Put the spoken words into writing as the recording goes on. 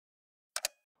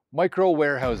Micro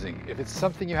warehousing. If it's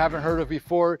something you haven't heard of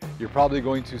before, you're probably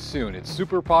going to soon. It's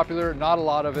super popular, not a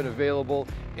lot of it available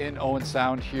in Owen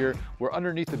Sound here. We're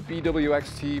underneath the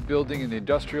BWXT building in the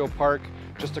industrial park,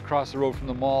 just across the road from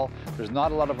the mall. There's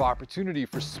not a lot of opportunity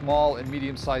for small and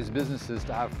medium-sized businesses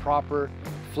to have proper,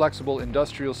 flexible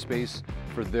industrial space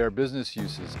for their business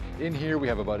uses. In here, we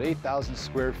have about 8,000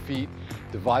 square feet,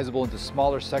 divisible into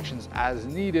smaller sections as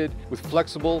needed with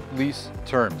flexible lease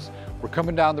terms. We're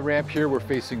coming down the ramp here. We're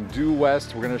facing due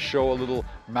west. We're going to show a little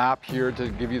map here to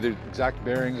give you the exact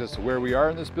bearings as to where we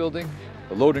are in this building.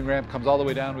 The loading ramp comes all the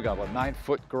way down. We got about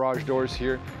 9-foot garage doors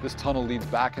here. This tunnel leads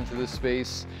back into this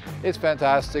space. It's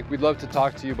fantastic. We'd love to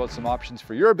talk to you about some options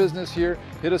for your business here.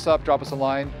 Hit us up, drop us a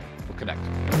line. We'll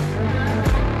connect.